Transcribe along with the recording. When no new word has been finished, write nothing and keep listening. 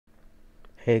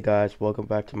Hey guys, welcome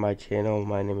back to my channel.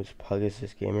 My name is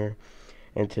Pegasus Gamer,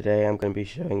 and today I'm going to be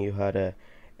showing you how to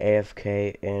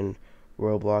AFK in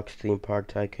Roblox Theme Park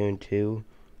Tycoon 2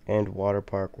 and Water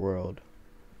Park World.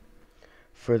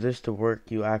 For this to work,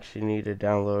 you actually need to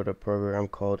download a program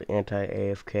called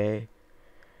Anti-Afk.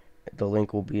 The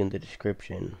link will be in the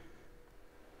description.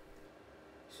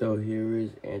 So here is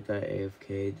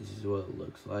Anti-Afk. This is what it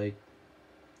looks like.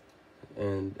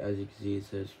 And as you can see, it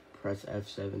says press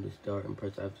F7 to start and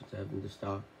press F7 to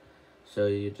stop. So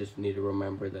you just need to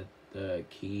remember that the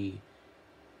key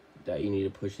that you need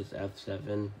to push is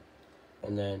F7.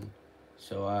 And then,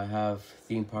 so I have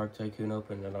Theme Park Tycoon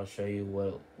open, and I'll show you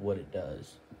what it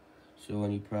does. So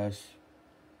when you press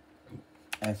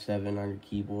F7 on your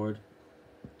keyboard,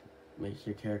 makes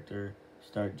your character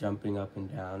start jumping up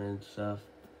and down and stuff.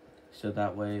 So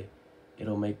that way,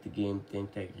 it'll make the game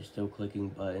think that you're still clicking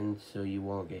buttons, so you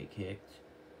won't get kicked.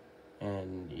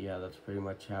 And yeah, that's pretty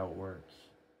much how it works.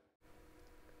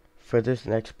 For this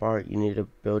next part, you need to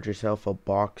build yourself a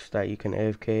box that you can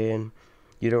AFK in.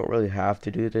 You don't really have to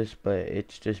do this, but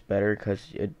it's just better because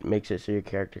it makes it so your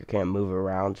character can't move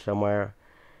around somewhere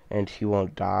and he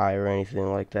won't die or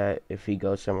anything like that if he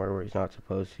goes somewhere where he's not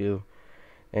supposed to.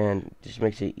 And just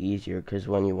makes it easier because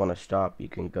when you want to stop, you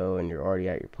can go and you're already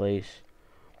at your place.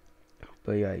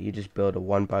 But yeah, you just build a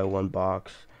 1x1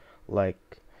 box like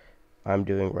I'm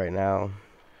doing right now,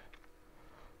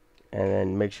 and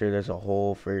then make sure there's a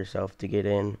hole for yourself to get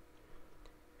in,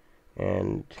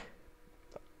 and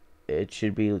it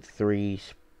should be 3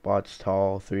 spots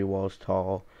tall, 3 walls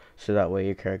tall, so that way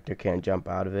your character can't jump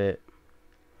out of it.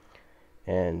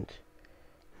 And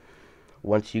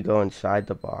once you go inside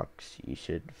the box, you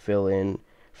should fill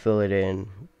it in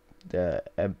the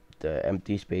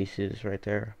empty spaces right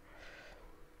there.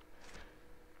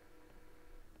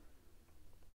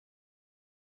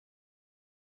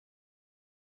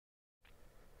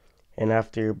 And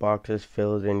after your box is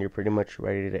filled in, you're pretty much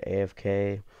ready to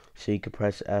AFK. So you can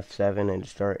press F7 and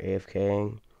start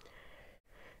AFKing.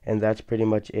 And that's pretty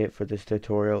much it for this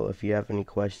tutorial. If you have any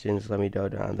questions, let me know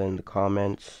down in the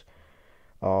comments.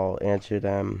 I'll answer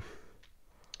them.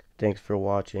 Thanks for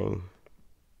watching.